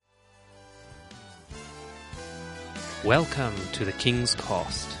Welcome to the King's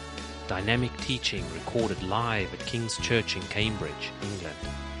Cast, dynamic teaching recorded live at King's Church in Cambridge, England.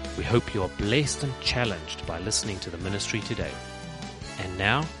 We hope you are blessed and challenged by listening to the ministry today. And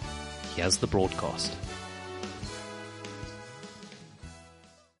now, here's the broadcast.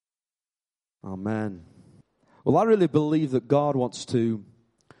 Amen. Well, I really believe that God wants to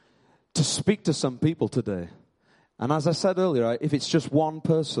speak to some people today. And as I said earlier, if it's just one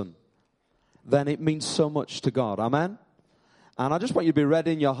person, then it means so much to God. Amen? And I just want you to be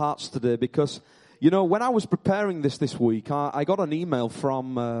ready in your hearts today because, you know, when I was preparing this week, I got an email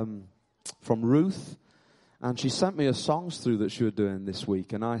from Ruth, and she sent me a songs through that she was doing this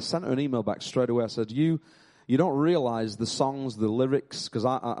week. And I sent her an email back straight away. I said, you don't realize the songs, the lyrics, because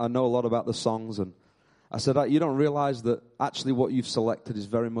I know a lot about the songs. And I said, you don't realize that actually what you've selected is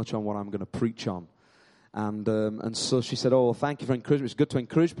very much on what I'm going to preach on. And so she said, oh, thank you for encouragement. It's good to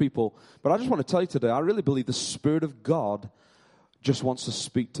encourage people. But I just want to tell you today, I really believe the Spirit of God just wants to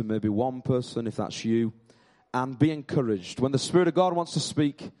speak to maybe one person, if that's you, and be encouraged. When the Spirit of God wants to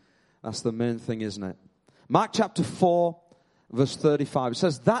speak, that's the main thing, isn't it? Mark chapter 4, verse 35, it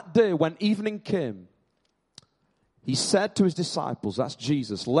says, that day when evening came, he said to his disciples, that's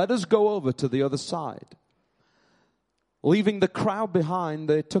Jesus, let us go over to the other side. Leaving the crowd behind,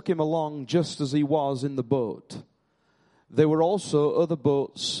 they took him along just as he was in the boat. There were also other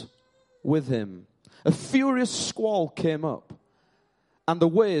boats with him. A furious squall came up, and the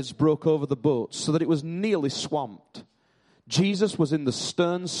waves broke over the boat so that it was nearly swamped. Jesus was in the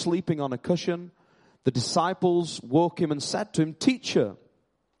stern, sleeping on a cushion. The disciples woke him and said to him, Teacher,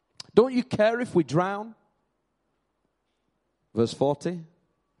 don't you care if we drown? Verse 40.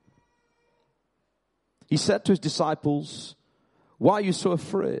 He said to his disciples, why are you so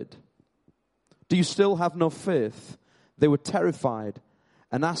afraid? Do you still have no faith? They were terrified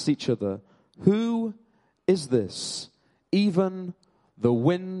and asked each other, who is this? Even the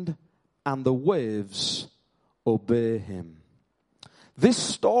wind and the waves obey him. This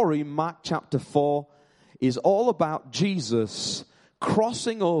story, Mark chapter 4, is all about Jesus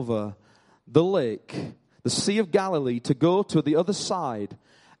crossing over the lake, the Sea of Galilee, to go to the other side.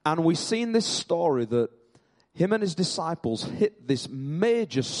 And we see in this story that him and his disciples hit this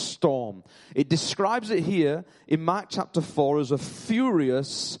major storm. It describes it here in Mark chapter 4 as a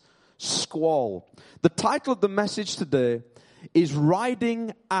furious squall. The title of the message today is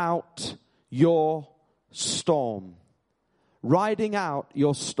Riding Out Your Storm. Riding out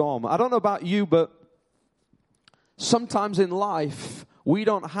your storm. I don't know about you, but sometimes in life we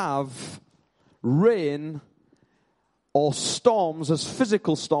don't have rain or storms as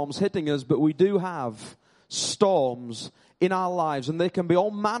physical storms hitting us, but we do have storms in our lives, and they can be all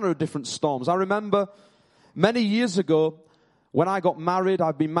manner of different storms. I remember many years ago when I got married.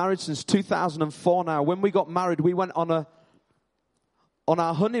 I've been married since 2004 now. When we got married, we went on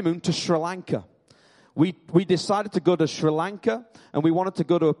our honeymoon to Sri Lanka. We decided to go to Sri Lanka, and we wanted to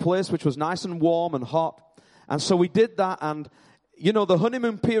go to a place which was nice and warm and hot. And so we did that, and you know, the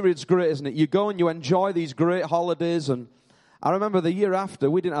honeymoon period's great, isn't it? You go and you enjoy these great holidays, and I remember the year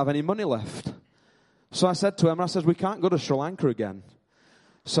after, we didn't have any money left. So I said to him, we can't go to Sri Lanka again.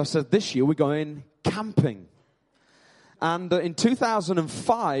 So I said, this year we're going camping. And in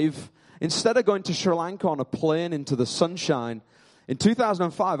 2005, instead of going to Sri Lanka on a plane into the sunshine, in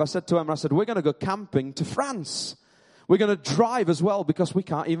 2005, I said to him, we're going to go camping to France. We're going to drive as well because we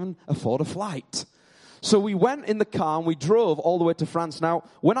can't even afford a flight. So we went in the car and we drove all the way to France. Now,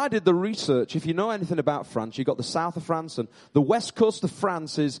 when I did the research, if you know anything about France, you've got the south of France, and the west coast of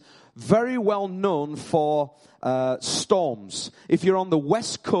France is very well known for storms. If you're on the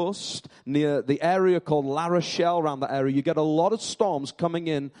west coast, near the area called La Rochelle, around that area, you get a lot of storms coming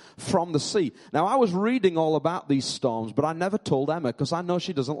in from the sea. Now, I was reading all about these storms, but I never told Emma because I know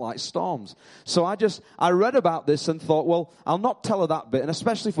she doesn't like storms. So I read about this and thought, well, I'll not tell her that bit, and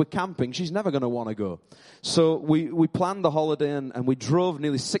especially if we're camping, she's never going to want to go. So we planned the holiday, and we drove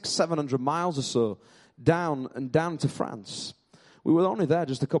nearly 600-700 miles or so down to France. We were only there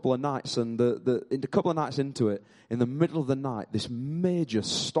just a couple of nights, and a couple of nights into it, in the middle of the night, this major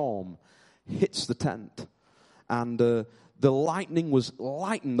storm hits the tent, and the lightning was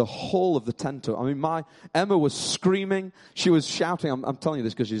lighting the whole of the tent. I mean, Emma was screaming, she was shouting. I'm telling you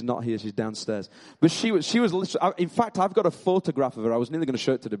this because she's not here; she's downstairs. But she was literally. In fact, I've got a photograph of her. I was nearly going to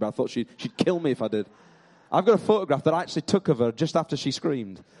show it today, but I thought she'd kill me if I did. I've got a photograph that I actually took of her just after she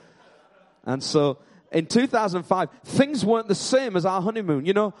screamed, and so. In 2005, things weren't the same as our honeymoon.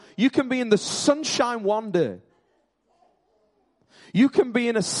 You know, you can be in the sunshine one day. You can be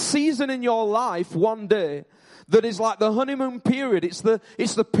in a season in your life one day that is like the honeymoon period. It's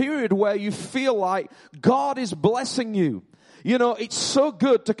the period where you feel like God is blessing you. You know, it's so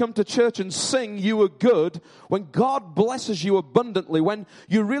good to come to church and sing "You Are Good" when God blesses you abundantly, when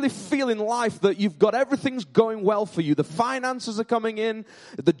you really feel in life that you've got everything's going well for you. The finances are coming in,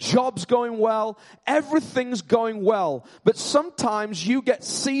 the job's going well, everything's going well. But sometimes you get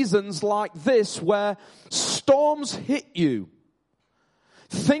seasons like this where storms hit you.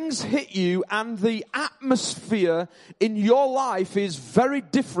 Things hit you and the atmosphere in your life is very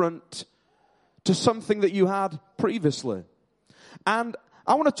different to something that you had previously. And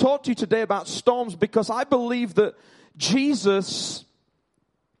I want to talk to you today about storms because I believe that Jesus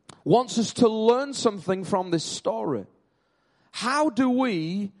wants us to learn something from this story. How do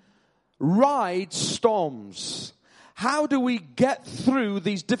we ride storms? How do we get through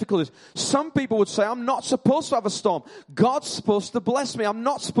these difficulties? Some people would say, I'm not supposed to have a storm. God's supposed to bless me. I'm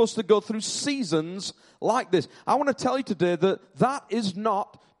not supposed to go through seasons like this. I want to tell you today that that is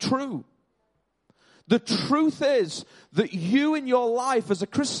not true. The truth is that you in your life as a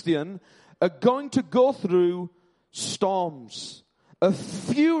Christian are going to go through storms. A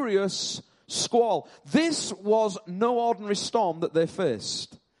furious squall. This was no ordinary storm that they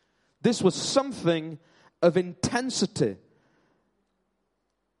faced. This was something of intensity.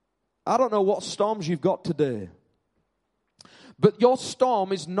 I don't know what storms you've got today, but your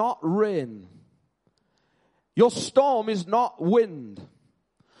storm is not rain. Your storm is not wind.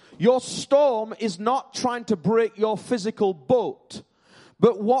 Your storm is not trying to break your physical boat.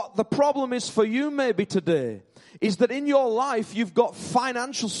 But what the problem is for you maybe today is that in your life you've got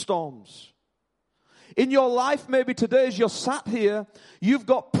financial storms. In your life maybe today as you're sat here, you've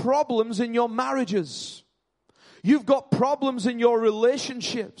got problems in your marriages. You've got problems in your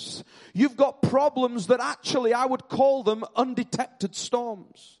relationships. You've got problems that actually I would call them undetected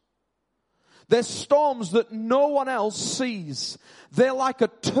storms. They're storms that no one else sees. They're like a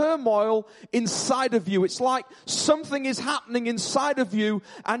turmoil inside of you. It's like something is happening inside of you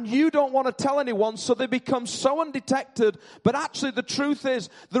and you don't want to tell anyone, so they become so undetected. But actually the truth is,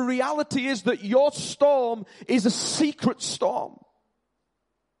 the reality is that your storm is a secret storm.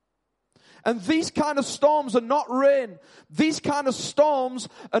 And these kind of storms are not rain. These kind of storms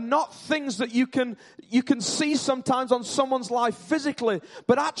are not things that you can see sometimes on someone's life physically,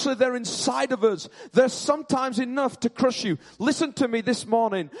 but actually they're inside of us. They're sometimes enough to crush you. Listen to me this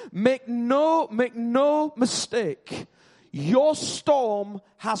morning. Make no mistake. Your storm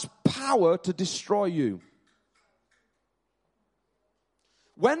has power to destroy you.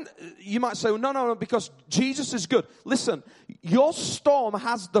 When you might say, well, no, because Jesus is good. Listen, your storm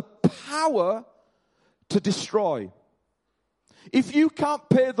has the power to destroy. If you can't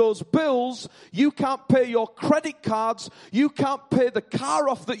pay those bills, you can't pay your credit cards, you can't pay the car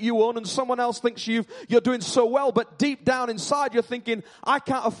off that you own and someone else thinks you're doing so well, but deep down inside you're thinking, I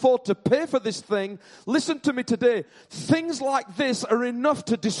can't afford to pay for this thing. Listen to me today. Things like this are enough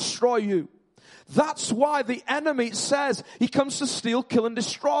to destroy you. That's why the enemy says he comes to steal, kill, and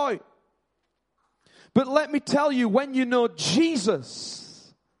destroy. But let me tell you, when you know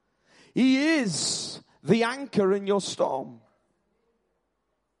Jesus, he is the anchor in your storm.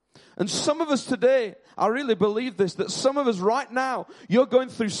 And some of us today, I really believe this, that some of us right now, you're going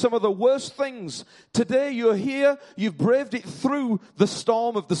through some of the worst things. Today you're here, you've braved it through the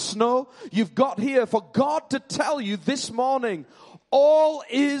storm of the snow. You've got here for God to tell you this morning, all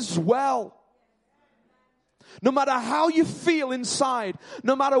is well. No matter how you feel inside,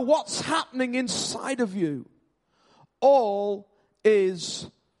 no matter what's happening inside of you, all is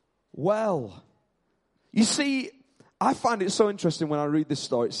well. You see, I find it so interesting when I read this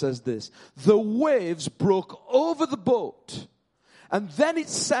story. It says this: the waves broke over the boat, and then it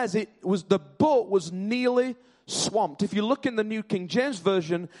says the boat was nearly swamped. If you look in the New King James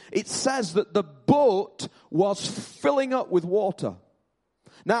Version, it says that the boat was filling up with water.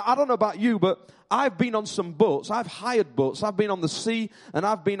 Now, I don't know about you, but I've been on some boats. I've hired boats. I've been on the sea, and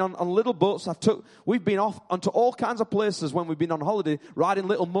I've been on little boats. We've been off onto all kinds of places when we've been on holiday, riding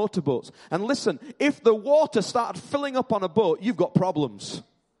little motorboats. And listen, if the water started filling up on a boat, you've got problems.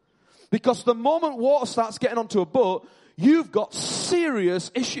 Because the moment water starts getting onto a boat, you've got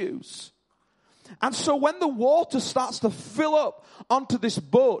serious issues. And so when the water starts to fill up onto this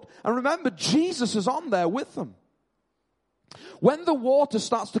boat, and remember, Jesus is on there with them. When the water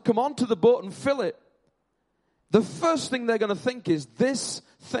starts to come onto the boat and fill it, the first thing they're going to think is, this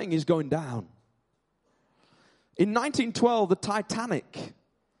thing is going down. In 1912, the Titanic,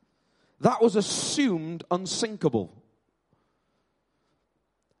 that was assumed unsinkable.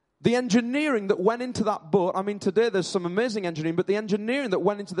 The engineering that went into that boat, I mean, today there's some amazing engineering, but the engineering that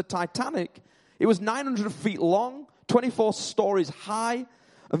went into the Titanic, It was 900 feet long, 24 stories high,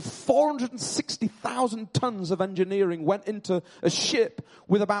 and 460,000 tons of engineering went into a ship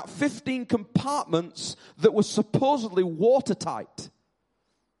with about 15 compartments that were supposedly watertight.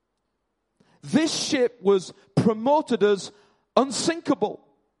 This ship was promoted as unsinkable.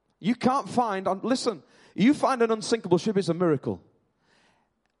 You can't find, listen, you find an unsinkable ship, it's a miracle.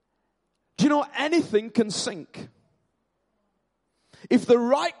 Do you know anything can sink? If the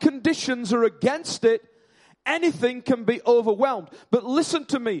right conditions are against it, anything can be overwhelmed. But listen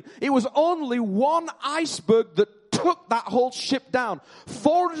to me, it was only one iceberg that took that whole ship down.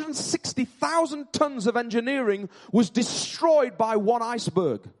 460,000 tons of engineering was destroyed by one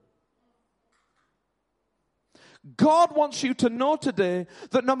iceberg. God wants you to know today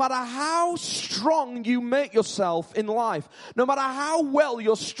that no matter how strong you make yourself in life, no matter how well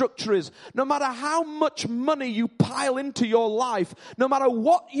your structure is, no matter how much money you pile into your life, no matter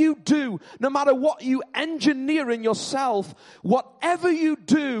what you do, no matter what you engineer in yourself, whatever you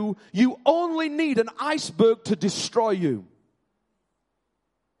do, you only need an iceberg to destroy you.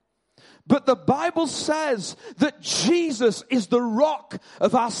 But the Bible says that Jesus is the rock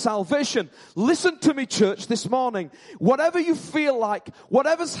of our salvation. Listen to me, church, this morning. Whatever you feel like,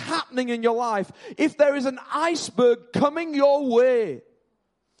 whatever's happening in your life, if there is an iceberg coming your way,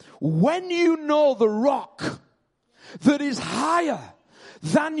 when you know the rock that is higher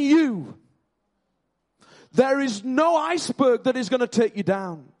than you, there is no iceberg that is going to take you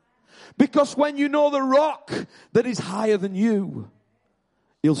down. Because when you know the rock that is higher than you,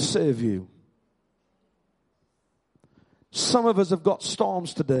 He'll save you. Some of us have got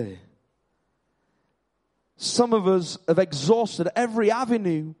storms today. Some of us have exhausted every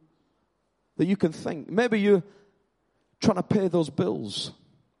avenue that you can think. Maybe you're trying to pay those bills.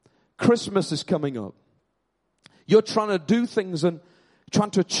 Christmas is coming up. You're trying to do things and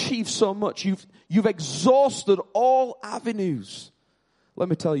trying to achieve so much. You've exhausted all avenues. Let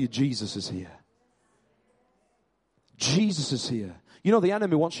me tell you, Jesus is here. Jesus is here. You know, the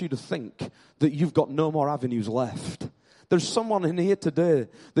enemy wants you to think that you've got no more avenues left. There's someone in here today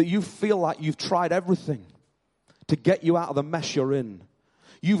that you feel like you've tried everything to get you out of the mess you're in.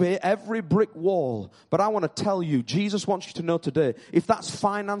 You've hit every brick wall. But I want to tell you, Jesus wants you to know today, if that's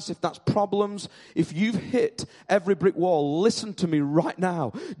finance, if that's problems, if you've hit every brick wall, listen to me right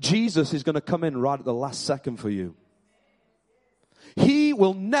now. Jesus is going to come in right at the last second for you. He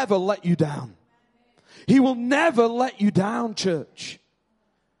will never let you down. He will never let you down, church.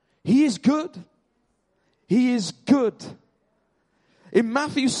 He is good. He is good. In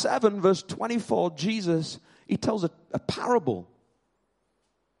Matthew 7, verse 24, Jesus, He tells a parable.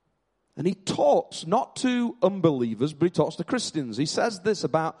 And He talks not to unbelievers, but He talks to Christians. He says this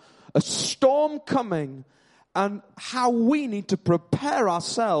about a storm coming and how we need to prepare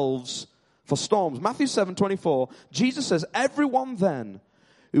ourselves for storms. Matthew 7:24, Jesus says, "Everyone then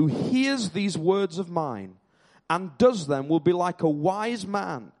who hears these words of mine and does them will be like a wise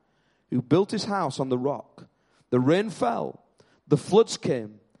man who built his house on the rock. The rain fell, the floods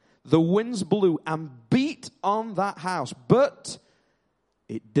came, the winds blew and beat on that house, but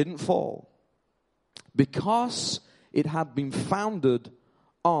it didn't fall because it had been founded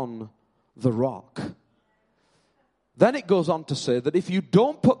on the rock." Then it goes on to say that if you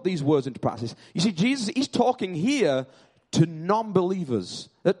don't put these words into practice, you see, Jesus, He's talking here to non-believers,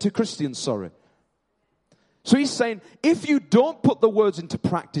 to Christians, sorry. So He's saying, if you don't put the words into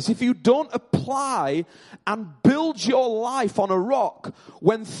practice, if you don't apply and build your life on a rock,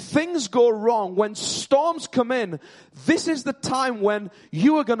 when things go wrong, when storms come in, this is the time when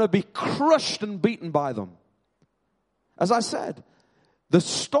you are going to be crushed and beaten by them. As I said, the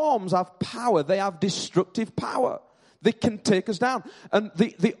storms have power. They have destructive power. They can take us down. And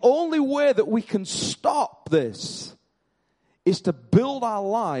the only way that we can stop this is to build our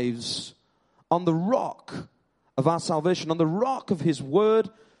lives on the rock of our salvation, on the rock of His word,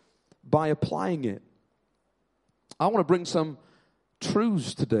 by applying it. I want to bring some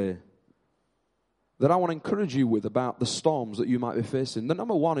truths today that I want to encourage you with about the storms that you might be facing. The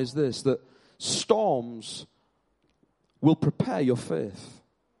number one is this, that storms will prepare your faith.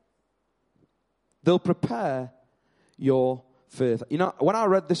 They'll prepare your faith. You know, when I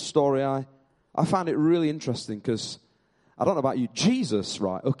read this story, I found it really interesting because I don't know about you. Jesus,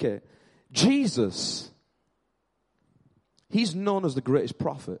 right? Okay. Jesus, He's known as the greatest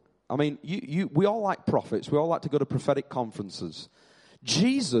prophet. I mean, we all like prophets. We all like to go to prophetic conferences.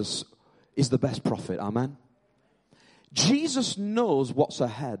 Jesus is the best prophet. Amen. Jesus knows what's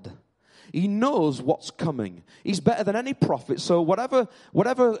ahead. He knows what's coming. He's better than any prophet. So whatever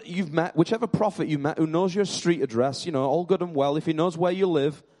you've met, whichever prophet you met who knows your street address, you know, all good and well, if he knows where you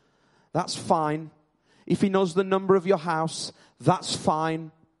live, that's fine. If he knows the number of your house, that's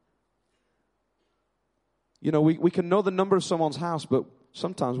fine. You know, we can know the number of someone's house, but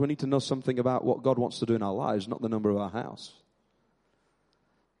sometimes we need to know something about what God wants to do in our lives, not the number of our house.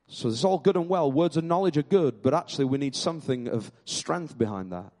 So it's all good and well. Words of knowledge are good, but actually we need something of strength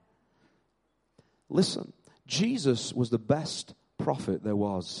behind that. Listen, Jesus was the best prophet there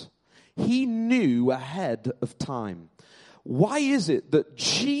was. He knew ahead of time. Why is it that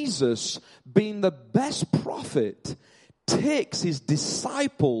Jesus, being the best prophet, takes his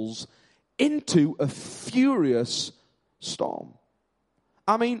disciples into a furious storm?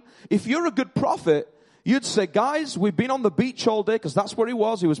 I mean, if you're a good prophet, you'd say, guys, we've been on the beach all day, because that's where he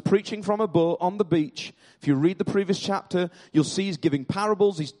was. He was preaching from a boat on the beach. If you read the previous chapter, you'll see he's giving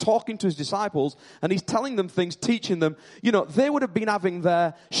parables. He's talking to his disciples, and he's telling them things, teaching them. You know, they would have been having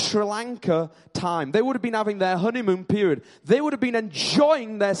their Sri Lanka time. They would have been having their honeymoon period. They would have been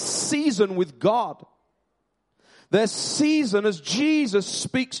enjoying their season with God. Their season as Jesus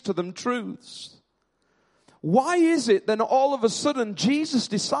speaks to them truths. Why is it then all of a sudden Jesus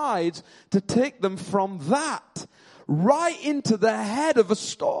decides to take them from that right into the head of a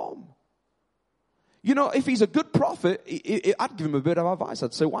storm? You know, if he's a good prophet, I'd give him a bit of advice.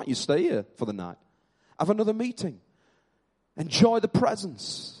 I'd say, why don't you stay here for the night? Have another meeting. Enjoy the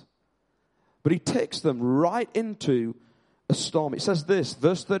presence. But he takes them right into a storm. It says this,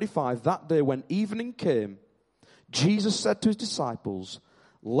 verse 35, that day when evening came, Jesus said to his disciples,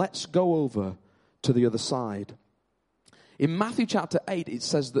 let's go over to the other side. In Matthew chapter 8, it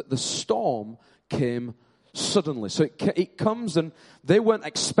says that the storm came suddenly. So it comes and they weren't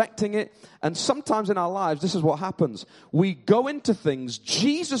expecting it. And sometimes in our lives, this is what happens. We go into things,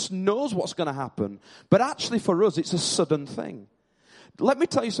 Jesus knows what's going to happen, but actually for us, it's a sudden thing. Let me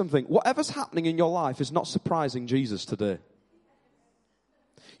tell you something. Whatever's happening in your life is not surprising Jesus today.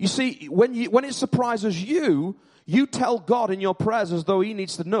 You see, when it surprises you, you tell God in your prayers as though he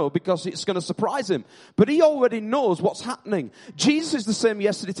needs to know because it's going to surprise him. But he already knows what's happening. Jesus is the same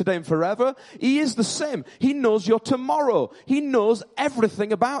yesterday, today, and forever. He is the same. He knows your tomorrow. He knows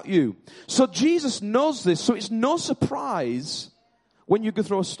everything about you. So Jesus knows this. So it's no surprise when you go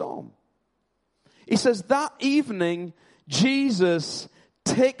through a storm. He says that evening, Jesus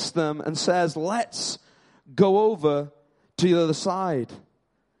takes them and says, let's go over to the other side.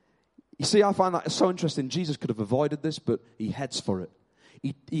 You see, I find that so interesting. Jesus could have avoided this, but he heads for it.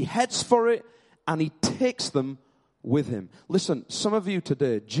 He heads for it, and he takes them with him. Listen, some of you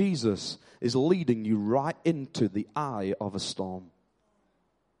today, Jesus is leading you right into the eye of a storm.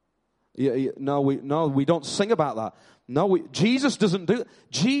 No, we don't sing about that. No, Jesus doesn't do it.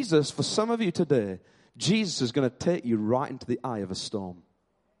 Jesus, for some of you today, Jesus is going to take you right into the eye of a storm.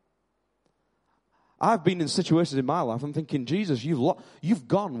 I've been in situations in my life, I'm thinking, Jesus, you've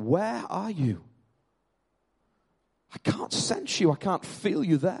gone. Where are you? I can't sense you. I can't feel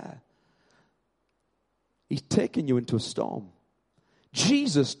you there. He's taking you into a storm.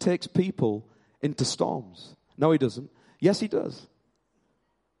 Jesus takes people into storms. No, he doesn't. Yes, he does.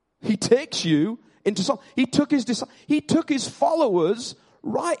 He takes you into storms. He took his followers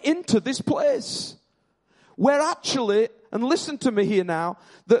right into this place. Where actually, and listen to me here now,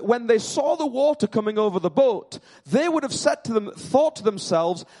 that when they saw the water coming over the boat, they would have thought to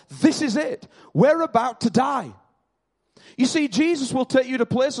themselves, this is it. We're about to die. You see, Jesus will take you to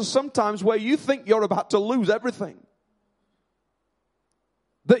places sometimes where you think you're about to lose everything.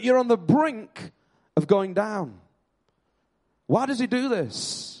 That you're on the brink of going down. Why does he do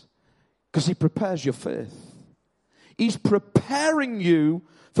this? Because he prepares your faith. He's preparing you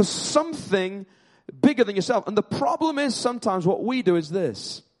for something bigger than yourself. And the problem is sometimes what we do is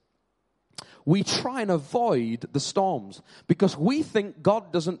this. We try and avoid the storms because we think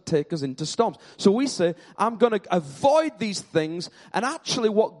God doesn't take us into storms. So we say, I'm going to avoid these things. And actually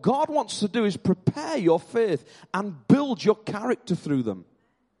what God wants to do is prepare your faith and build your character through them.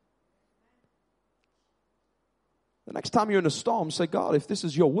 The next time you're in a storm, say, God, if this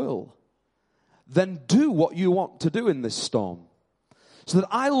is your will, then do what you want to do in this storm. So that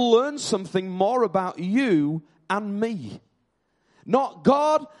I learn something more about you and me. Not,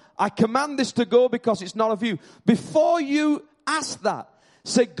 God, I command this to go because it's not of you. Before you ask that,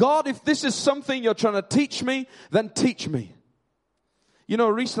 say, God, if this is something you're trying to teach me, then teach me. You know,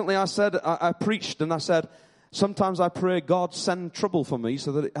 recently I preached and I said, sometimes I pray, God, send trouble for me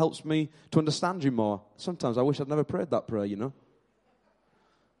so that it helps me to understand you more. Sometimes I wish I'd never prayed that prayer, you know.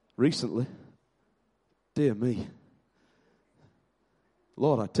 Recently. Dear me.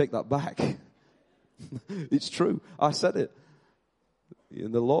 Lord, I take that back. It's true. I said it.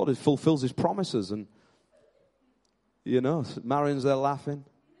 And the Lord fulfills his promises. And, you know, Marion's there laughing.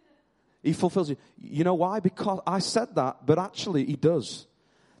 He fulfills you. You know why? Because I said that, but actually he does.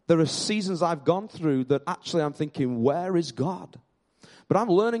 There are seasons I've gone through that actually I'm thinking, where is God? But I'm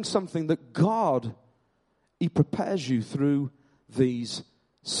learning something that God, he prepares you through these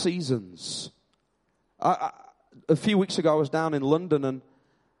seasons. A few weeks ago I was down in London, and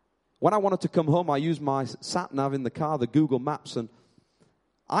when I wanted to come home, I used my sat-nav in the car, the Google Maps, and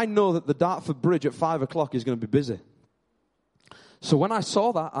I know that the Dartford Bridge at 5 o'clock is going to be busy. So when I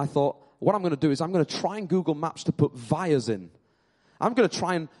saw that, I thought, what I'm going to do is I'm going to try and Google Maps to put Vias in. I'm going to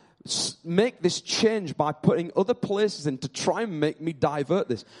try and make this change by putting other places in to try and make me divert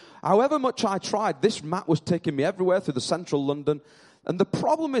this. However much I tried, this map was taking me everywhere through the central London. And the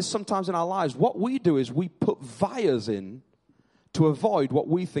problem is sometimes in our lives, what we do is we put Vias in to avoid what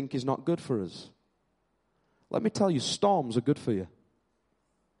we think is not good for us. Let me tell you, storms are good for you.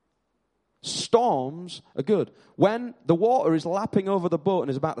 Storms are good. When the water is lapping over the boat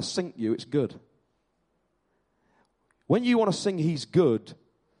and is about to sink you, it's good. When you want to sing He's good,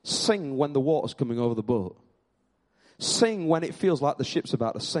 sing when the water's coming over the boat. Sing when it feels like the ship's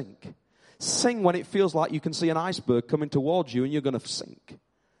about to sink. Sing when it feels like you can see an iceberg coming towards you and you're going to sink.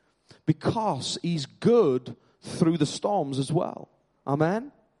 Because He's good through the storms as well.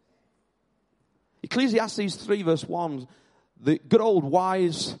 Amen? Ecclesiastes 3 verse 1, the good old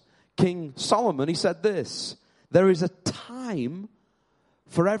wise King Solomon, he said this: there is a time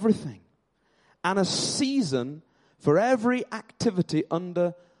for everything and a season for every activity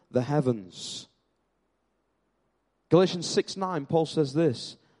under the heavens. Galatians 6:9, Paul says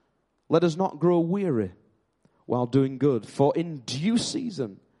this: let us not grow weary while doing good, for in due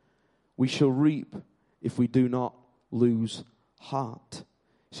season we shall reap if we do not lose heart.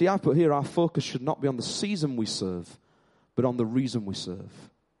 See, I put here, our focus should not be on the season we serve, but on the reason we serve.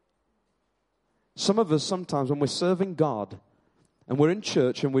 Some of us sometimes when we're serving God and we're in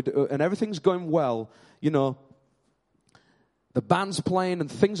church and everything's going well, you know, the band's playing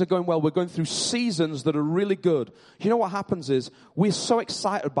and things are going well. We're going through seasons that are really good. You know what happens is we're so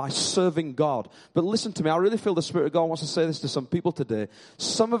excited by serving God. But listen to me, I really feel the Spirit of God wants to say this to some people today.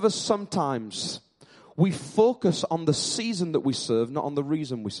 Some of us sometimes, we focus on the season that we serve, not on the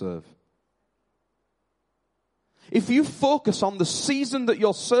reason we serve. If you focus on the season that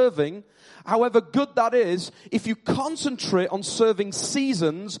you're serving, however good that is, if you concentrate on serving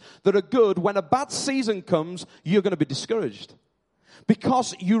seasons that are good, when a bad season comes, you're going to be discouraged.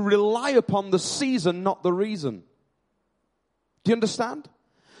 Because you rely upon the season, not the reason. Do you understand?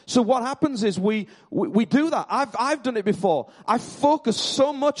 So what happens is we do that. I've done it before. I focus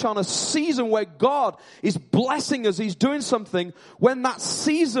so much on a season where God is blessing us. He's doing something. When that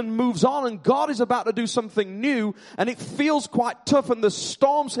season moves on and God is about to do something new and it feels quite tough and the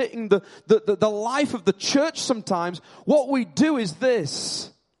storm's hitting the life of the church sometimes, what we do is this.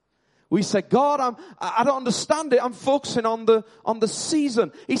 We say, God, I don't understand it. I'm focusing on the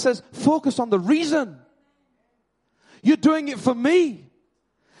season. He says, focus on the reason. You're doing it for me.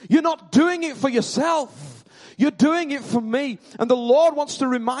 You're not doing it for yourself. You're doing it for me. And the Lord wants to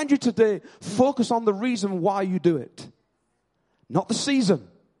remind you today, focus on the reason why you do it. Not the season.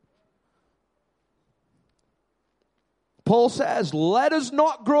 Paul says, let us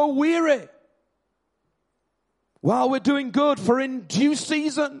not grow weary while we're doing good, for in due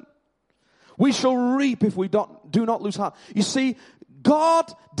season we shall reap if we do not lose heart. You see,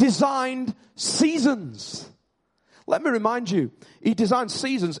 God designed seasons. Let me remind you, He designed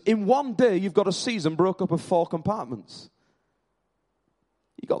seasons. In one day, you've got a season broke up of 4 compartments.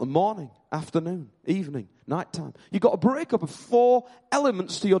 You've got the morning, afternoon, evening, nighttime. You've got a breakup of 4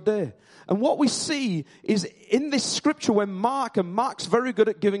 elements to your day. And what we see is in this scripture when Mark's very good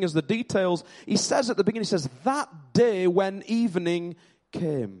at giving us the details, he says at the beginning, he says, that day when evening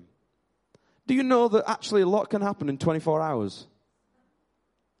came. Do you know that actually a lot can happen in 24 hours?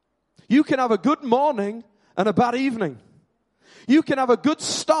 You can have a good morning and a bad evening. You can have a good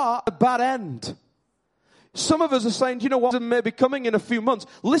start, a bad end. Some of us are saying, you know what, it may be coming in a few months.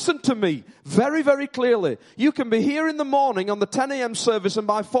 Listen to me very, very clearly. You can be here in the morning on the 10 a.m. service and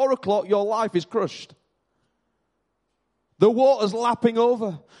by 4 o'clock your life is crushed. The water's lapping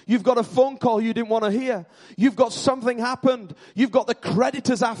over. You've got a phone call you didn't want to hear. You've got something happened. You've got the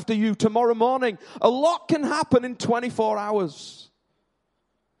creditors after you tomorrow morning. A lot can happen in 24 hours.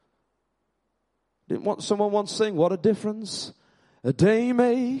 Didn't want someone once sing, what a difference a day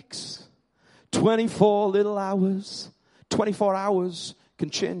makes. 24 little hours. 24 hours can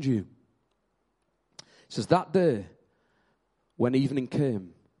change you. It says that day when evening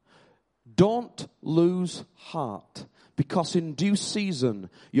came, don't lose heart, because in due season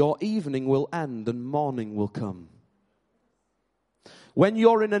your evening will end and morning will come. When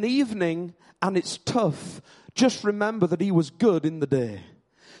you're in an evening and it's tough, just remember that he was good in the day.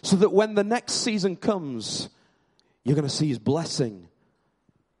 So that when the next season comes, you're going to see his blessing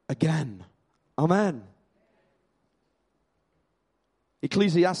again. Amen.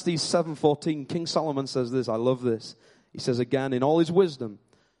 Ecclesiastes 7:14, King Solomon says this, I love this. He says again, in all his wisdom,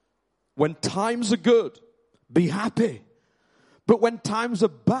 when times are good, be happy. But when times are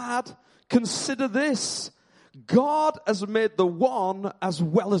bad, consider this. God has made the one as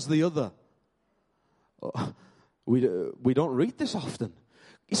well as the other. We don't read this often.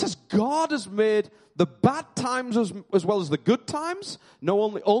 He says God has made the bad times as well as the good times.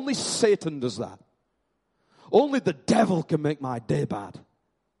 No, only Satan does that. Only the devil can make my day bad.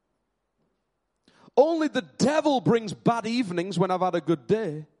 Only the devil brings bad evenings when I've had a good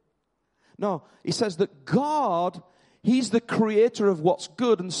day. No, he says that God, he's the creator of what's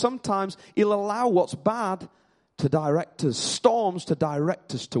good, and sometimes he'll allow what's bad to direct us, storms to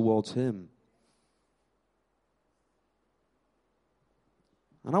direct us towards him.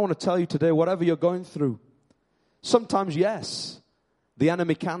 And I want to tell you today, whatever you're going through, sometimes, yes, the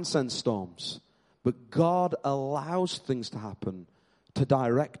enemy can send storms, but God allows things to happen to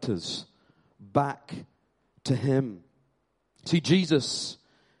direct us back to him. See, Jesus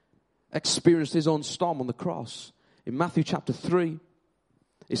experienced his own storm on the cross. In Matthew chapter 3,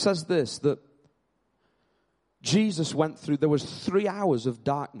 it says this, that Jesus went through, there was 3 hours of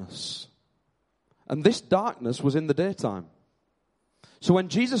darkness. And this darkness was in the daytime. So when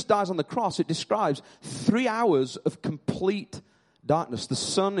Jesus dies on the cross, it describes 3 hours of complete darkness. The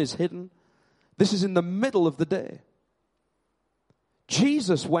sun is hidden. This is in the middle of the day.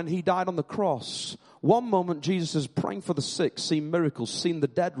 Jesus, when he died on the cross, one moment Jesus is praying for the sick, seeing miracles, seeing the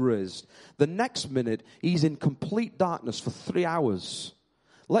dead raised. The next minute, he's in complete darkness for 3 hours.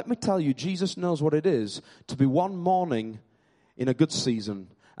 Let me tell you, Jesus knows what it is to be one morning in a good season,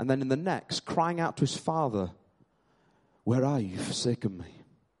 and then in the next, crying out to his Father, where are you? You've forsaken me.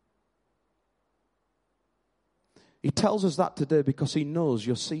 He tells us that today because he knows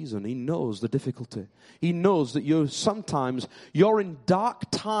your season. He knows the difficulty. He knows that you're in dark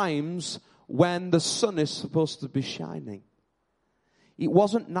times when the sun is supposed to be shining. It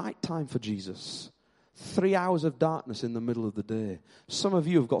wasn't nighttime for Jesus. 3 hours of darkness in the middle of the day. Some of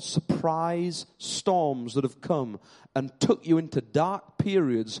you have got surprise storms that have come and took you into dark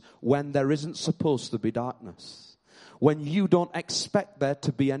periods when there isn't supposed to be darkness. When you don't expect there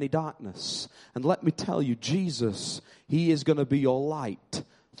to be any darkness. And let me tell you, Jesus, he is going to be your light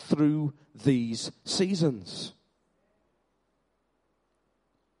through these seasons.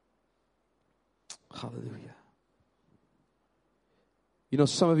 Hallelujah. You know,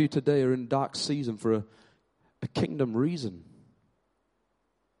 some of you today are in dark season for a kingdom reason.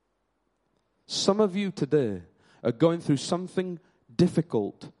 Some of you today are going through something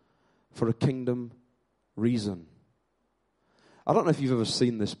difficult for a kingdom reason. I don't know if you've ever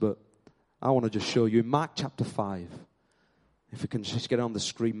seen this, but I want to just show you. In Mark chapter 5, if we can just get it on the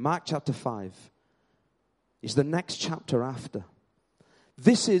screen. Mark chapter 5 is the next chapter after.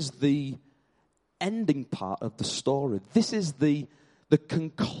 This is the ending part of the story. This is the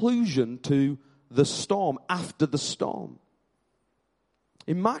conclusion to the storm, after the storm.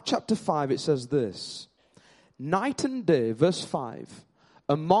 In Mark chapter 5, it says this. Night and day, verse 5,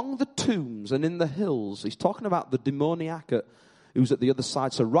 among the tombs and in the hills. He's talking about the demoniac who's at the other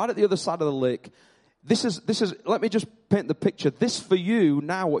side. So right at the other side of the lake, this is. Let me just paint the picture. This for you,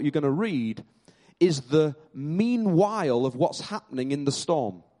 now what you're going to read, is the meanwhile of what's happening in the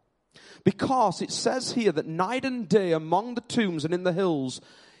storm. Because it says here that night and day among the tombs and in the hills,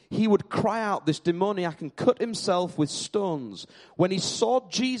 he would cry out, this demoniac, and cut himself with stones. When he saw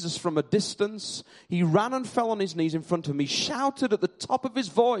Jesus from a distance, he ran and fell on his knees in front of him. He shouted at the top of his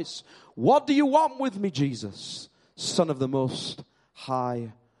voice, "What do you want with me, Jesus, Son of the Most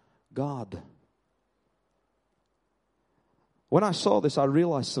High God?" When I saw this, I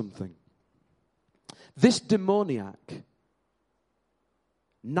realized something. This demoniac,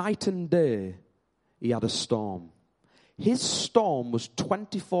 night and day, he had a storm. His storm was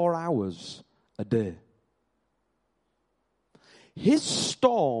 24 hours a day. His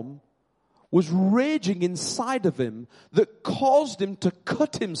storm was raging inside of him that caused him to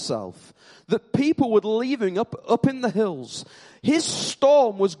cut himself, that people would leave him up in the hills. His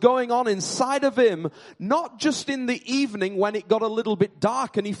storm was going on inside of him, not just in the evening when it got a little bit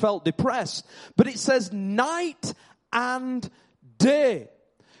dark and he felt depressed, but it says night and day.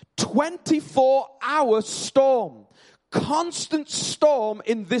 24-hour storm. Constant storm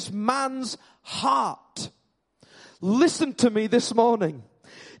in this man's heart. Listen to me this morning.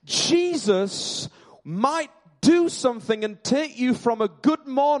 Jesus might do something and take you from a good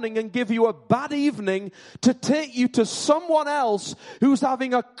morning and give you a bad evening to take you to someone else who's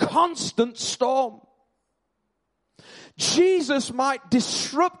having a constant storm. Jesus might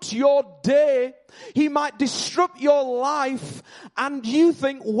disrupt your day. He might disrupt your life. And you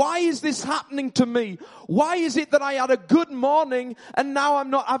think, why is this happening to me? Why is it that I had a good morning and now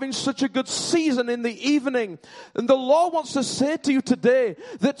I'm not having such a good season in the evening? And the Lord wants to say to you today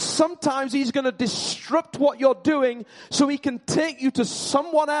that sometimes He's going to disrupt what you're doing so He can take you to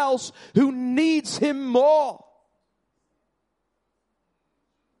someone else who needs Him more.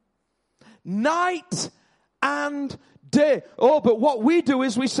 Night and day. Oh, but what we do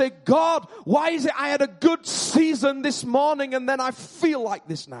is we say, God, why is it I had a good season this morning and then I feel like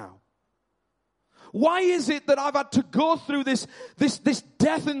this now? Why is it that I've had to go through this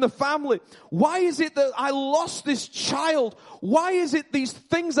death in the family? Why is it that I lost this child? Why is it these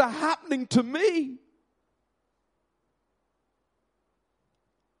things are happening to me?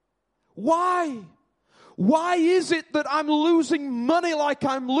 Why? Why is it that I'm losing money like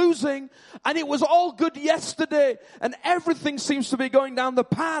I'm losing and it was all good yesterday and everything seems to be going down the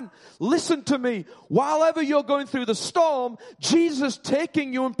pan? Listen to me. While ever you're going through the storm, Jesus is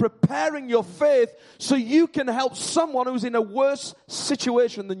taking you and preparing your faith so you can help someone who's in a worse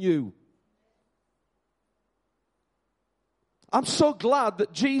situation than you. I'm so glad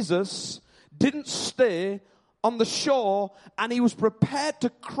that Jesus didn't stay on the shore and He was prepared to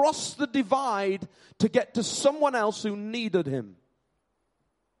cross the divide to get to someone else who needed Him.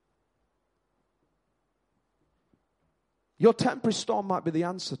 Your temporary storm might be the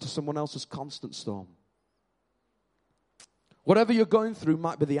answer to someone else's constant storm. Whatever you're going through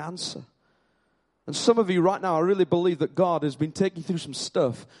might be the answer. And some of you right now, I really believe that God has been taking you through some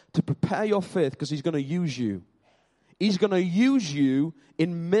stuff to prepare your faith because He's going to use you. He's going to use you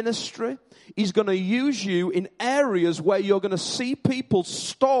in ministry. He's going to use you in areas where you're going to see people's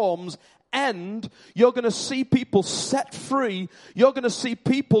storms end. You're going to see people set free. You're going to see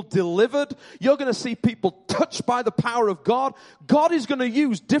people delivered. You're going to see people touched by the power of God. God is going to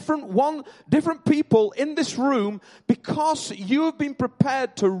use different people in this room because you have been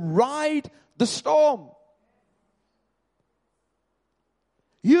prepared to ride the storm.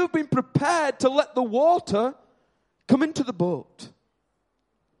 You've been prepared to let the water come into the boat.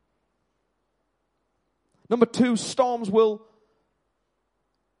 Number 2, storms will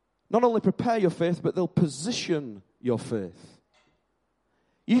not only prepare your faith, but they'll position your faith.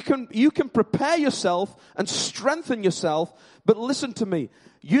 You can prepare yourself and strengthen yourself, but listen to me.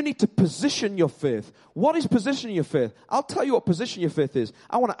 You need to position your faith. What is positioning your faith? I'll tell you what position your faith is.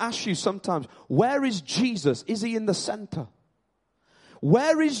 I want to ask you sometimes, where is Jesus? Is He in the center?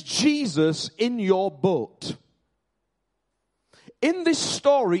 Where is Jesus in your boat? In this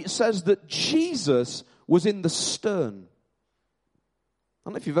story, it says that Jesus was in the stern. I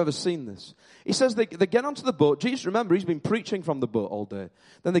don't know if you've ever seen this. He says they get onto the boat. Jesus, remember, He's been preaching from the boat all day.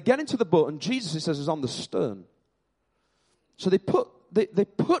 Then they get into the boat, and Jesus, he says, is on the stern. So they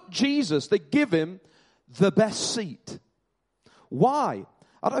put Jesus, they give Him the best seat. Why?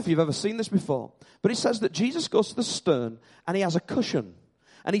 I don't know if you've ever seen this before, but it says that Jesus goes to the stern, and He has a cushion.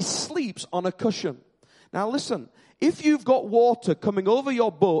 And He sleeps on a cushion. Now listen, if you've got water coming over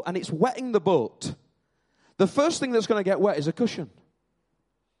your boat and it's wetting the boat, the first thing that's going to get wet is a cushion.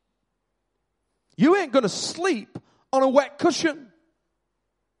 You ain't going to sleep on a wet cushion.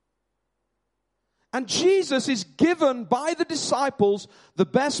 And Jesus is given by the disciples the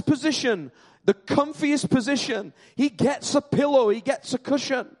best position, the comfiest position. He gets a pillow, He gets a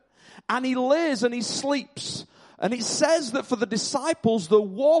cushion, and He lays and He sleeps. And it says that for the disciples, the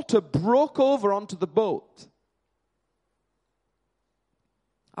water broke over onto the boat.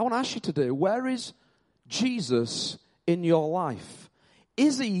 I want to ask you today, where is Jesus in your life?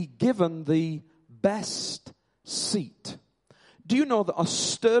 Is He given the best seat? Do you know that a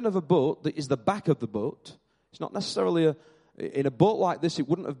stern of a boat, that is the back of the boat, it's not necessarily in a boat like this, it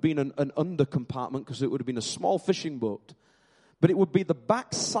wouldn't have been an under compartment because it would have been a small fishing boat, but it would be the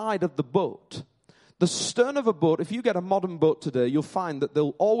back side of the boat. The stern of a boat, if you get a modern boat today, you'll find that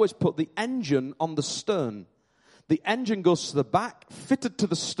they'll always put the engine on the stern. The engine goes to the back, fitted to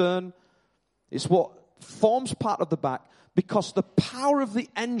the stern. It's what forms part of the back because the power of the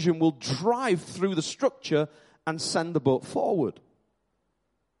engine will drive through the structure and send the boat forward.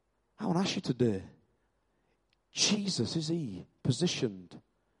 I want to ask you today, Jesus, is He positioned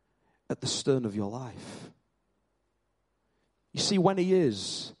at the stern of your life? You see, when He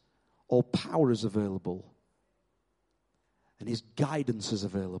is, all power is available and His guidance is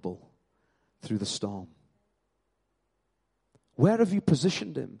available through the storm. Where have you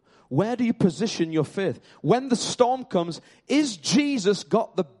positioned him? Where do you position your faith? When the storm comes, is Jesus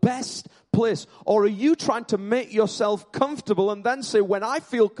got the best place? Or are you trying to make yourself comfortable and then say, when I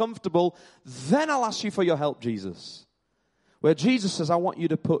feel comfortable, then I'll ask you for your help, Jesus? Where Jesus says, I want you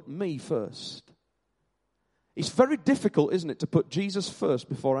to put me first. It's very difficult, isn't it, to put Jesus first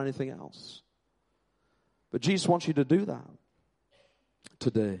before anything else. But Jesus wants you to do that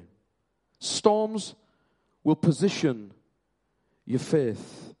today. Storms will position your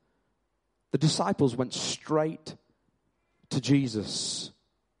faith. The disciples went straight to Jesus.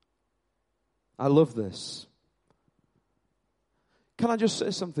 I love this. Can I just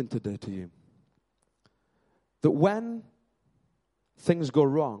say something today to you? That when things go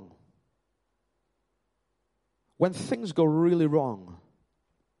wrong, when things go really wrong,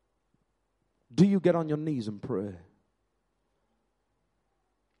 do you get on your knees and pray?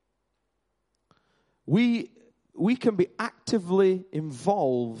 We can be actively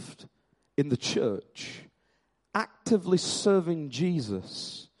involved in the church, actively serving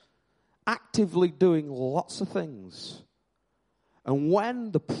Jesus, actively doing lots of things. And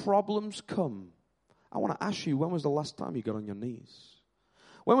when the problems come, I want to ask you, when was the last time you got on your knees?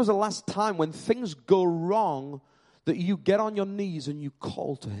 When was the last time when things go wrong that you get on your knees and you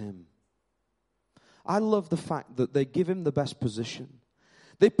call to him? I love the fact that they give him the best position.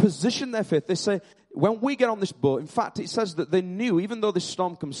 They position their faith. They say, when we get on this boat, in fact, it says that they knew, even though this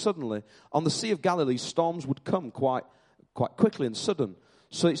storm comes suddenly, on the Sea of Galilee, storms would come quite quickly and sudden.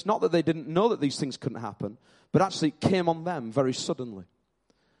 So it's not that they didn't know that these things couldn't happen, but actually it came on them very suddenly.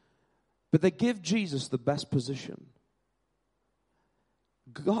 But they give Jesus the best position.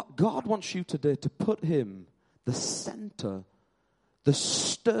 God wants you today to put him the center, the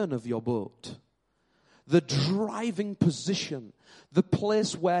stern of your boat, the driving position, the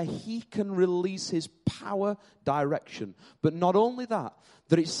place where he can release his power, direction. But not only that,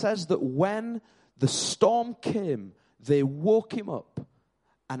 that it says that when the storm came, they woke him up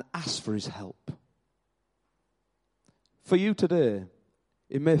and asked for his help. For you today,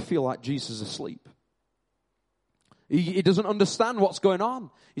 it may feel like Jesus is asleep. He doesn't understand what's going on.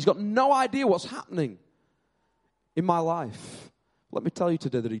 He's got no idea what's happening in my life. Let me tell you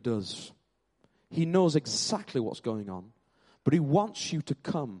today that he does. He knows exactly what's going on. But he wants you to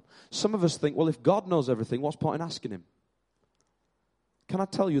come. Some of us think, well, if God knows everything, what's the point in asking him? Can I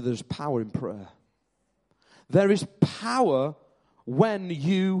tell you there's power in prayer? There is power when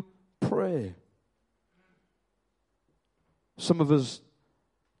you pray. Some of us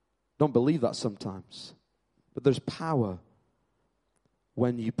don't believe that sometimes. But there's power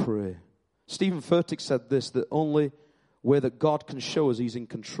when you pray. Stephen Furtick said this, that only way that God can show us he's in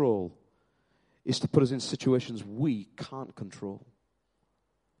control is to put us in situations we can't control.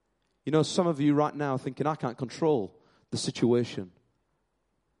 You know, some of you right now are thinking, I can't control the situation.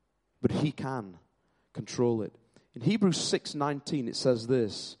 But he can control it. In Hebrews 6:19 it says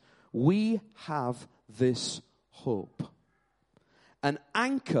this, we have this hope, an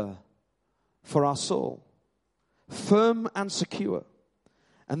anchor for our soul, firm and secure.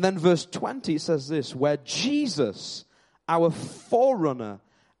 And then verse 20 it says this, where Jesus, our forerunner,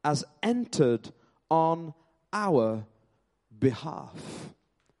 has entered on our behalf.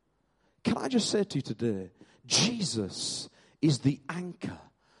 Can I just say to you today, Jesus is the anchor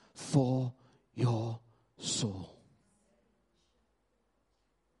for your soul.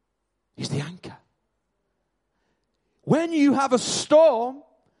 He's the anchor. When you have a storm,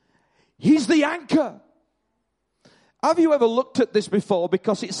 he's the anchor. Have you ever looked at this before?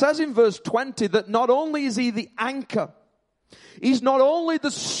 Because it says in verse 20 that not only is he the anchor, he's not only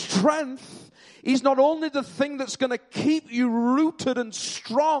the strength, he's not only the thing that's going to keep you rooted and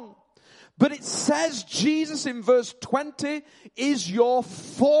strong, but it says Jesus in verse 20 is your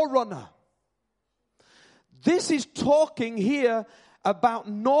forerunner. This is talking here about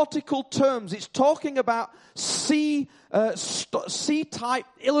nautical terms. It's talking about sea type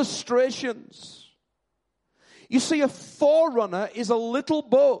illustrations. You see, a forerunner is a little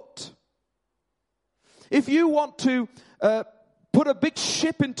boat. If you want to put a big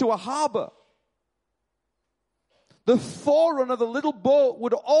ship into a harbor, the forerunner, the little boat,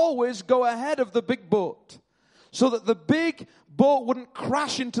 would always go ahead of the big boat so that the big boat wouldn't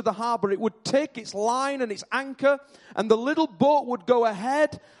crash into the harbor. It would take its line and its anchor, and the little boat would go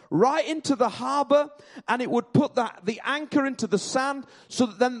ahead right into the harbor, and it would put the anchor into the sand, so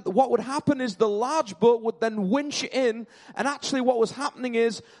that then what would happen is the large boat would then winch in, and actually what was happening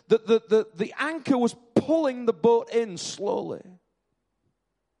is that the anchor was pulling the boat in slowly.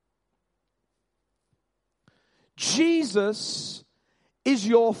 Jesus is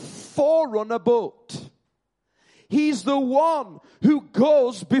your forerunner boat. He's the one who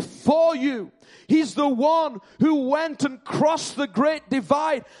goes before you. He's the one who went and crossed the great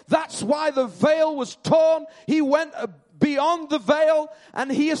divide. That's why the veil was torn. He went beyond the veil,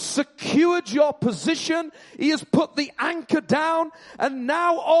 and He has secured your position. He has put the anchor down, and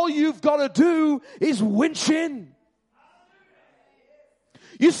now all you've got to do is winch in.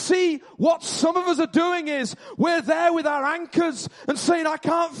 You see, what some of us are doing is we're there with our anchors and saying, I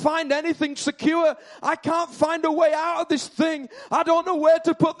can't find anything secure. I can't find a way out of this thing. I don't know where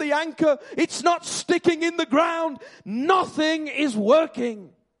to put the anchor. It's not sticking in the ground. Nothing is working.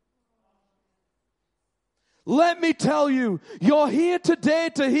 Let me tell you, you're here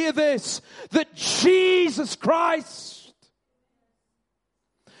today to hear this, that Jesus Christ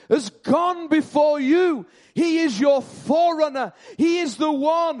has gone before you. He is your forerunner. He is the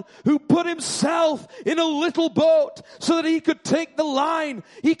one who put Himself in a little boat so that He could take the line,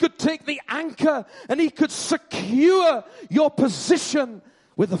 He could take the anchor, and He could secure your position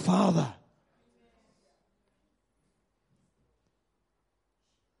with the Father.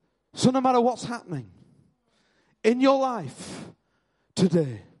 So no matter what's happening in your life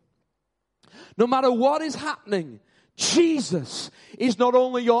today, no matter what is happening, Jesus is not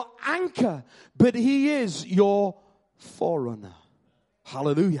only your anchor, but He is your forerunner.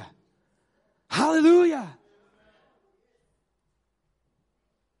 Hallelujah. Hallelujah.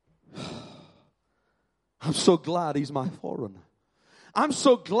 I'm so glad He's my forerunner. I'm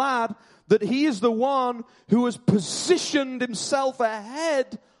so glad that He is the one who has positioned Himself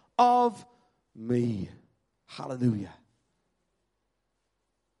ahead of me. Hallelujah.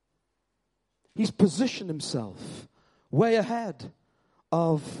 He's positioned Himself way ahead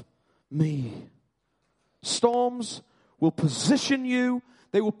of me. Storms will position you.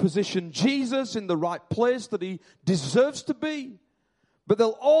 They will position Jesus in the right place that He deserves to be. But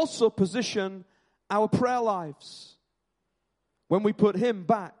they'll also position our prayer lives when we put Him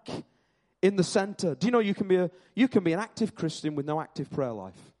back in the center. Do you know you can be an active Christian with no active prayer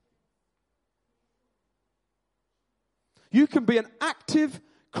life? You can be an active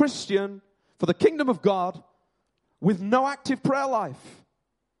Christian for the kingdom of God with no active prayer life.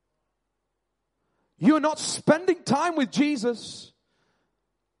 You are not spending time with Jesus.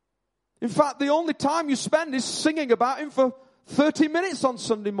 In fact, the only time you spend is singing about Him for 30 minutes on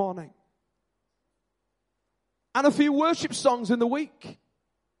Sunday morning. And a few worship songs in the week.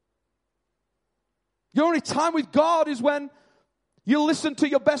 Your only time with God is when you listen to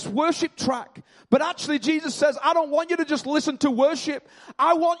your best worship track. But actually Jesus says, I don't want you to just listen to worship.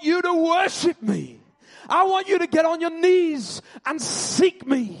 I want you to worship me. I want you to get on your knees and seek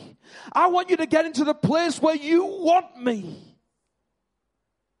me. I want you to get into the place where you want me.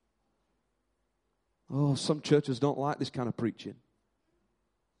 Oh, some churches don't like this kind of preaching.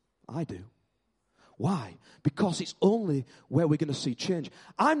 I do. Why? Because it's only where we're going to see change.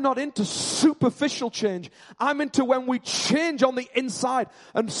 I'm not into superficial change. I'm into when we change on the inside.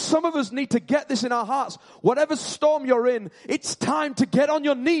 And some of us need to get this in our hearts. Whatever storm you're in, it's time to get on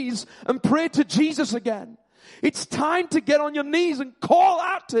your knees and pray to Jesus again. It's time to get on your knees and call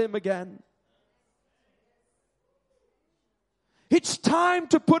out to Him again. It's time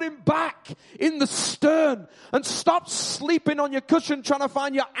to put Him back in the stern and stop sleeping on your cushion trying to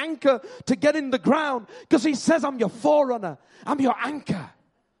find your anchor to get in the ground, because He says, I'm your forerunner. I'm your anchor.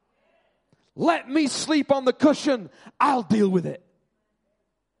 Let me sleep on the cushion. I'll deal with it.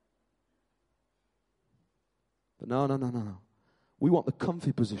 But no. We want the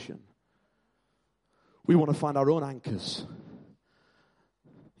comfy position. We want to find our own anchors.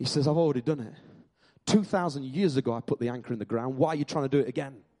 He says, I've already done it. 2,000 years ago, I put the anchor in the ground. Why are you trying to do it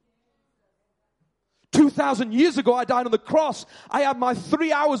again? 2,000 years ago, I died on the cross. I had my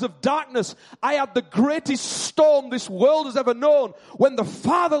 3 hours of darkness. I had the greatest storm this world has ever known. When the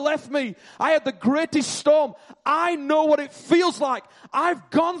Father left me, I had the greatest storm. I know what it feels like. I've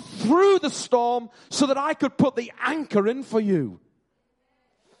gone through the storm so that I could put the anchor in for you.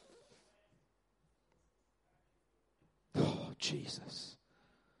 Oh, Jesus.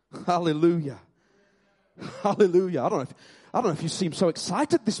 Hallelujah. Hallelujah. I don't know if you seem so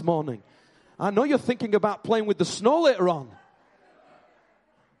excited this morning. I know you're thinking about playing with the snow later on.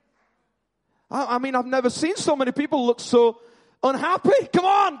 I mean, I've never seen so many people look so unhappy. Come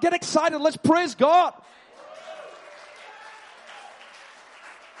on, get excited. Let's praise God.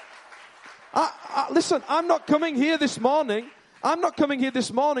 Listen, I'm not coming here this morning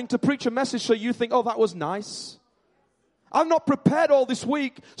to preach a message so you think, oh, that was nice. I've not prepared all this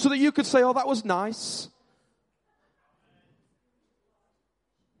week so that you could say, oh, that was nice.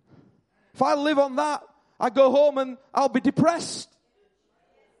 If I live on that, I go home and I'll be depressed.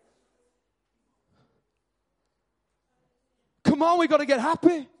 Come on, we got to get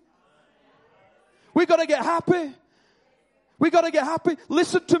happy. We got to get happy. We got to get happy.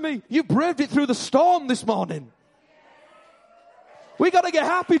 Listen to me. You braved it through the storm this morning. We got to get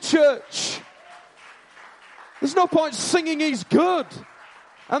happy, church. There's no point singing He's good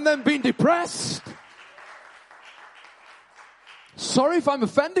and then being depressed. Sorry if I'm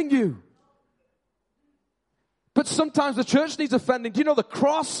offending you. But sometimes the church needs offending. Do you know the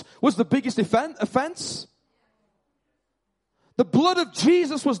cross was the biggest offense? The blood of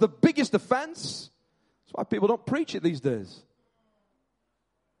Jesus was the biggest offense. That's why people don't preach it these days.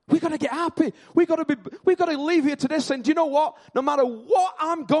 We got to get happy. We got to leave here today saying, do you know what? No matter what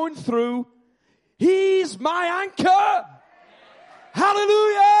I'm going through, He's my anchor.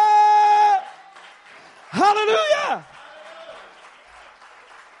 Hallelujah! Hallelujah!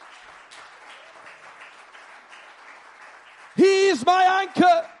 He's my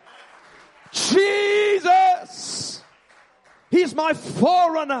anchor. Jesus. He's my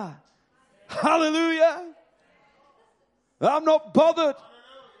forerunner. Hallelujah. I'm not bothered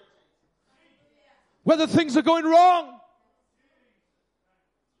whether things are going wrong.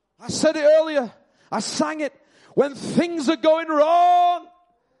 I said it earlier. I sang it. When things are going wrong,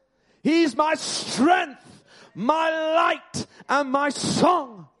 He's my strength, my light, and my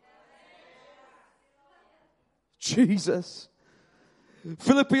song. Jesus.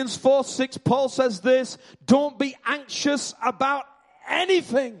 Philippians 4:6, Paul says this, don't be anxious about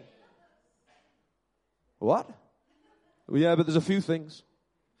anything. What? Well, yeah, but there's a few things.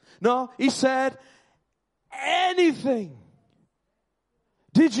 No, he said anything.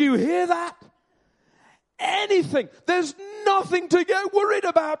 Did you hear that? Anything. There's nothing to get worried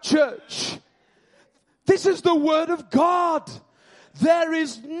about, church. This is the word of God. There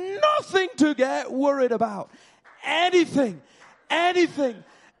is nothing to get worried about. Anything, anything,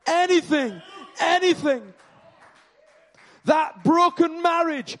 anything, anything. That broken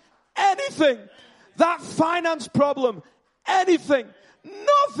marriage, anything. That finance problem, anything.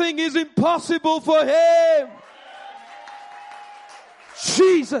 Nothing is impossible for Him.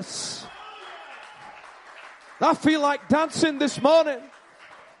 Jesus. I feel like dancing this morning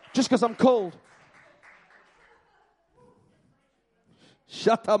just because I'm cold.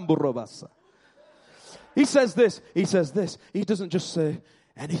 Shatamburabasa. He says this. He doesn't just say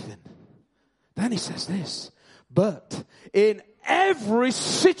anything. Then he says this. But in every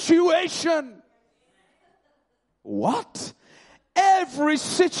situation. What? Every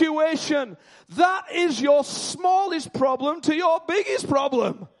situation. That is your smallest problem to your biggest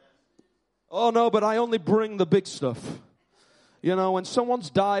problem. Oh no, but I only bring the big stuff. You know, when someone's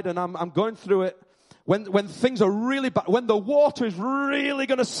died and I'm going through it, when things are really bad, when the water is really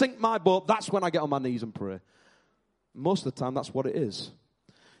going to sink my boat, that's when I get on my knees and pray. Most of the time, that's what it is.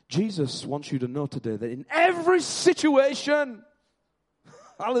 Jesus wants you to know today that in every situation,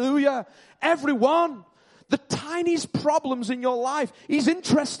 hallelujah, everyone, the tiniest problems in your life, He's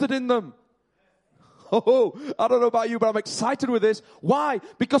interested in them. Oh, I don't know about you, but I'm excited with this. Why?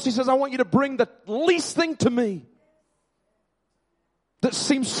 Because He says, I want you to bring the least thing to me that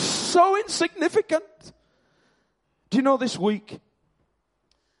seems so insignificant. Do you know this week,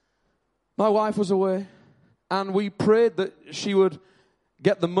 my wife was away, and we prayed that she would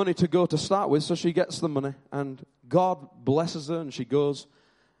get the money to go to start with, so she gets the money, and God blesses her, and she goes,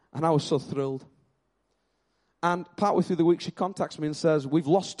 and I was so thrilled. And partway through the week, she contacts me and says, we've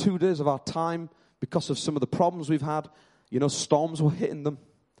lost 2 days of our time because of some of the problems we've had. You know, storms were hitting them.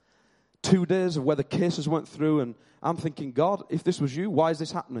 2 days of where the cases went through, and I'm thinking, God, if this was you, why is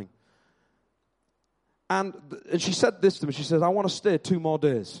this happening? And she said this to me. She said, I want to stay 2 more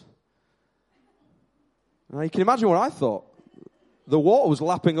days. Now, you can imagine what I thought. The water was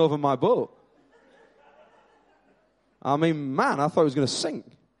lapping over my boat. I mean, man, I thought it was going to sink.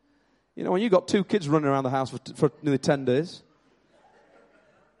 You know, when you've got 2 kids running around the house for nearly 10 days,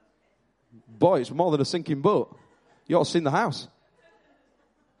 boy, it's more than a sinking boat. You ought to seen the house.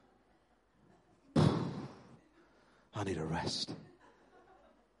 I need a rest.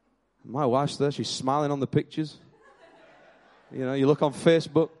 My wife's there. She's smiling on the pictures. You know, you look on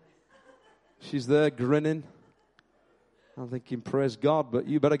Facebook. She's there grinning. I'm thinking, praise God, but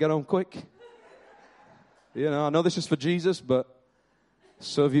you better get home quick. You know, I know this is for Jesus, but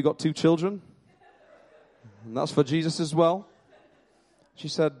so have you got 2 children? And that's for Jesus as well. She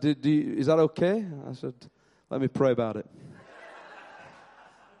said, is that okay? I said, let me pray about it.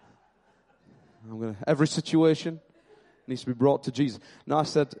 Every situation needs to be brought to Jesus. No, I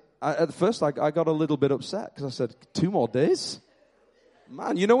said, at first I got a little bit upset because I said, 2 more days?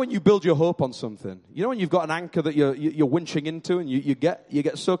 Man, you know when you build your hope on something? You know when you've got an anchor that you're winching into and you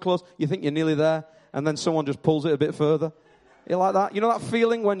get so close, you think you're nearly there, and then someone just pulls it a bit further? You like that? You know that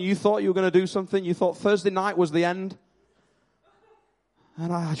feeling when you thought you were going to do something? You thought Thursday night was the end?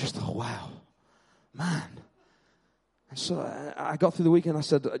 And I just thought, wow, man. And so I got through the weekend. I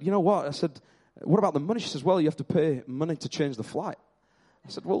said, you know what? I said, what about the money? She says, well, you have to pay money to change the flight. I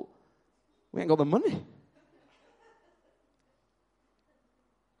said, well, we ain't got the money. Do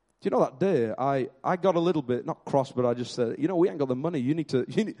you know that day, I got a little bit, not cross, but I just said, you know, we ain't got the money. You need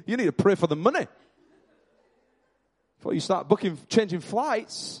to pray for the money. Before you start changing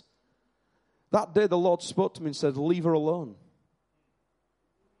flights. That day the Lord spoke to me and said, leave her alone.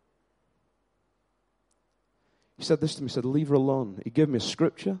 He said this to me, he said, leave her alone. He gave me a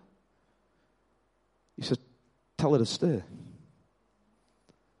scripture. He said, tell her to stay.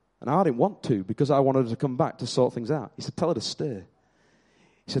 And I didn't want to because I wanted her to come back to sort things out. He said, tell her to stay.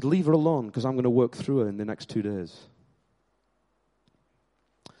 He said, leave her alone because I'm going to work through her in the next 2 days.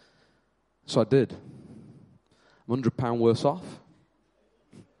 So I did. I'm £100 worse off.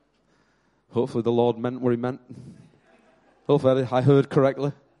 Hopefully the Lord meant what he meant. Hopefully I heard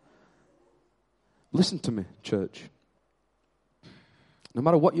correctly. Listen to me, church. No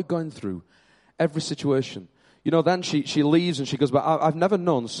matter what you're going through, every situation. You know, then she leaves and she goes back. I've never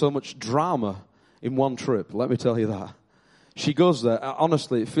known so much drama in one trip. Let me tell you that. She goes there.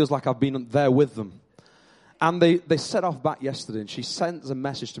 Honestly, it feels like I've been there with them. And they set off back yesterday and she sends a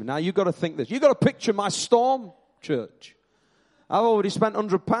message to me. Now, you've got to think this. You've got to picture my storm, church. I've already spent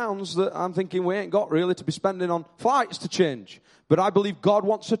 £100 that I'm thinking we ain't got really to be spending on flights to change. But I believe God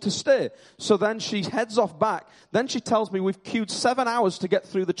wants her to stay. So then she heads off back. Then she tells me we've queued 7 hours to get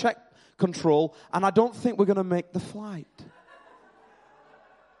through the check control and I don't think we're going to make the flight.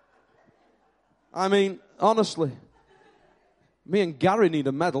 I mean, honestly, me and Gary need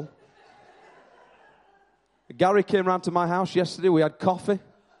a medal. Gary came round to my house yesterday. We had coffee.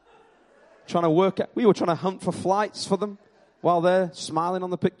 We were trying to hunt for flights for them while they're smiling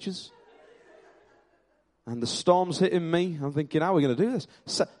on the pictures. And the storm's hitting me. I'm thinking, how are we going to do this?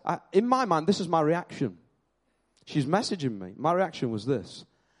 So, in my mind, this is my reaction. She's messaging me. My reaction was this.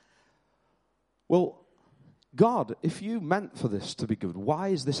 Well, God, if you meant for this to be good, why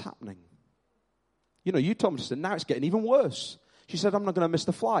is this happening? You know, you told me to say, now it's getting even worse. She said, I'm not going to miss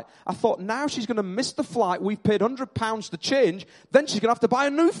the flight. I thought, now she's going to miss the flight. We've paid £100 to change. Then she's going to have to buy a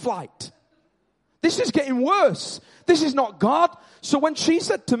new flight. This is getting worse. This is not God. So when she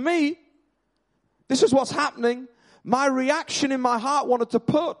said to me, this is what's happening, my reaction in my heart wanted to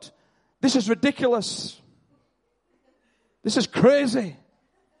put, this is ridiculous. This is crazy.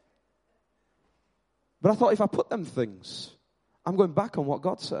 But I thought if I put them things, I'm going back on what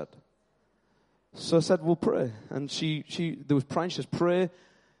God said. So I said, we'll pray. And there was praying. She says, pray.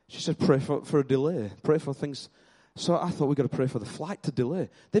 She said, pray for a delay. Pray for things. So I thought we've got to pray for the flight to delay.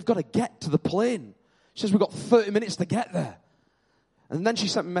 They've got to get to the plane. She says, we've got 30 minutes to get there. And then she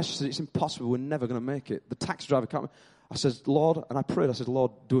sent me a message that it's impossible. We're never going to make it. The taxi driver can't. I said, Lord, and I prayed. I said,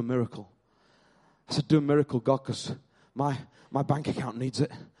 Lord, do a miracle. I said, do a miracle, God, because my bank account needs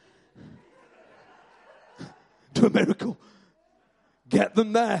it. Do a miracle. Get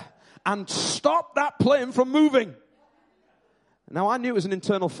them there. And stop that plane from moving. Now, I knew it was an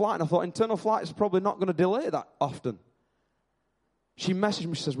internal flight, and I thought internal flights are probably not going to delay that often. She messaged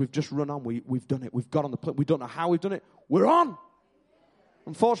me, she says, we've just run on, we've done it, we've got on the plane, we don't know how we've done it, we're on.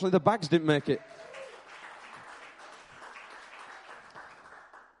 Unfortunately, the bags didn't make it.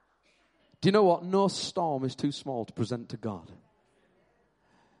 Do you know what? No storm is too small to present to God.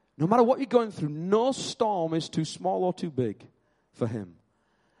 No matter what you're going through, no storm is too small or too big for Him.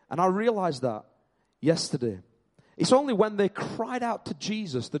 And I realized that yesterday. It's only when they cried out to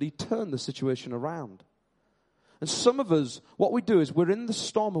Jesus that He turned the situation around. And some of us, what we do is we're in the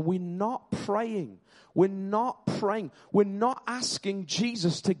storm and we're not praying. We're not praying. We're not asking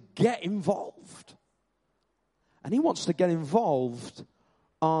Jesus to get involved. And He wants to get involved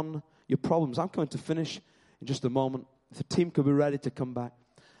on your problems. I'm going to finish in just a moment. If the team could be ready to come back.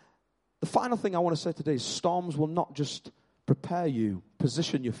 The final thing I want to say today is storms will not just prepare you,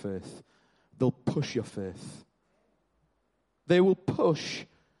 position your faith. They'll push your faith. They will push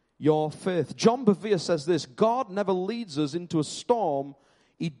your faith. John Bevere says this, God never leads us into a storm.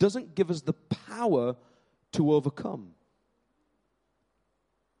 He doesn't give us the power to overcome.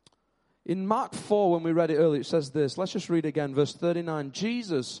 In Mark 4, when we read it earlier, it says this. Let's just read again, verse 39.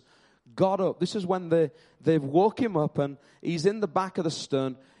 Jesus got up. This is when they've woke Him up and He's in the back of the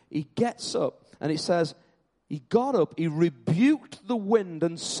stern. He gets up and it says, He got up, He rebuked the wind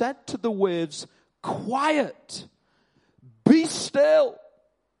and said to the waves, quiet, be still.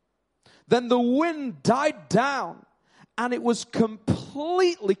 Then the wind died down and it was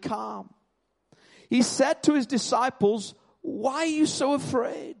completely calm. He said to His disciples, why are you so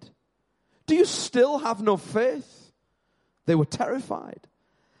afraid? Do you still have no faith? They were terrified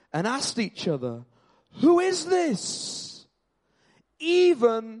and asked each other, who is this?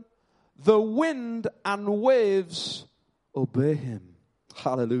 Even the wind and waves obey him.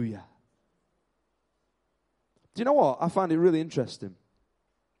 Hallelujah. Do you know what? I find it really interesting.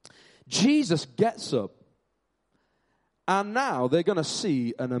 Jesus gets up, and now they're going to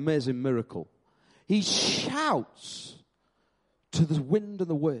see an amazing miracle. He shouts to the wind and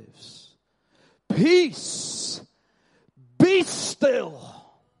the waves, peace, be still.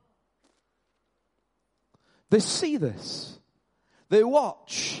 They see this. They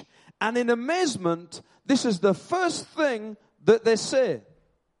watch. And in amazement, this is the first thing that they say.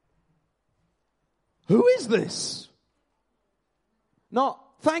 Who is this? Not,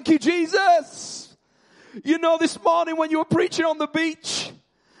 thank you, Jesus. You know, this morning when you were preaching on the beach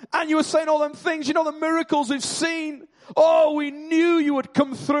and you were saying all them things, you know, the miracles we've seen. Oh, we knew you would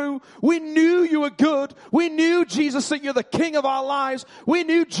come through. We knew you were good. We knew, Jesus, that you're the King of our lives. We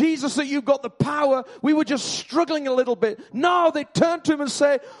knew, Jesus, that you've got the power. We were just struggling a little bit. No, they turn to him and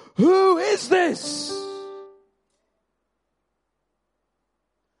say, who is this?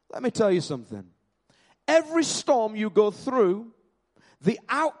 Let me tell you something. Every storm you go through, the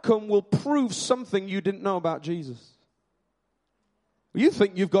outcome will prove something you didn't know about Jesus. You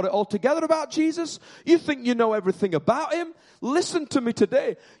think you've got it all together about Jesus? You think you know everything about him? Listen to me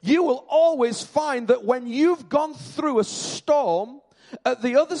today. You will always find that when you've gone through a storm, at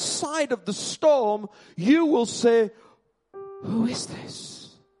the other side of the storm, you will say, who is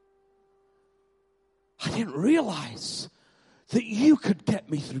this? I didn't realize that you could get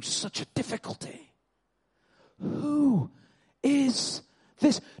me through such a difficulty. Who is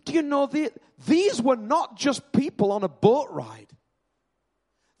this? Do you know these were not just people on a boat ride.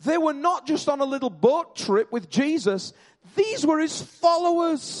 They were not just on a little boat trip with Jesus. These were his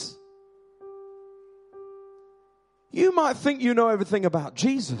followers. You might think you know everything about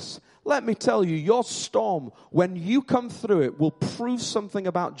Jesus. Let me tell you, your storm, when you come through it, will prove something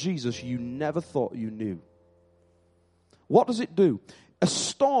about Jesus you never thought you knew. What does it do? A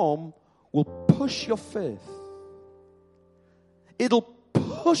storm will push your faith. It'll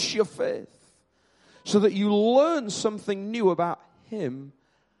push your faith so that you learn something new about him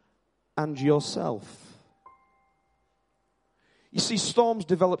and yourself. You see, storms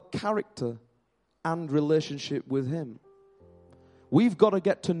develop character and relationship with him. We've got to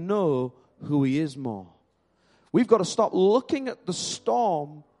get to know who he is more. We've got to stop looking at the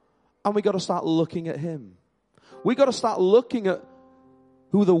storm and we've got to start looking at him. We've got to start looking at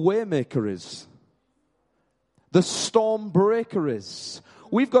who the waymaker is, the storm breaker is.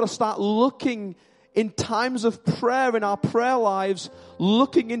 We've got to start looking in times of prayer, in our prayer lives,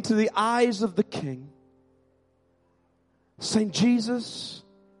 looking into the eyes of the King, saying, Jesus,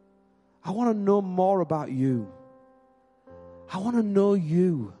 I want to know more about you. I want to know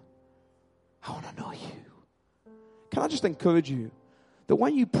you. I want to know you. Can I just encourage you that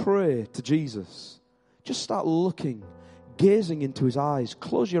when you pray to Jesus, just start looking, gazing into his eyes.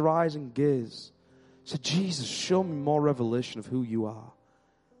 Close your eyes and gaze. Say, Jesus, show me more revelation of who you are.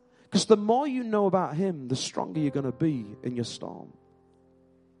 Because the more you know about him, the stronger you're going to be in your storm.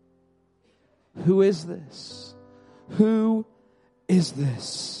 Who is this? Who is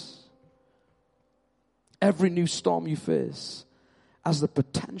this? Every new storm you face has the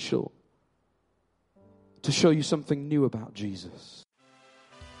potential to show you something new about Jesus.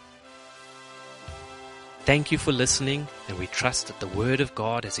 Thank you for listening, and we trust that the Word of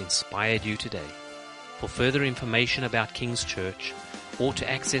God has inspired you today. For further information about King's Church, or to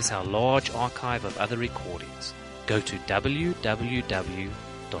access our large archive of other recordings, go to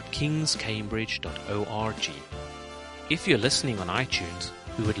www.kingscambridge.org. If you're listening on iTunes,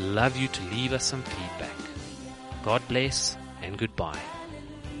 we would love you to leave us some feedback. God bless and goodbye.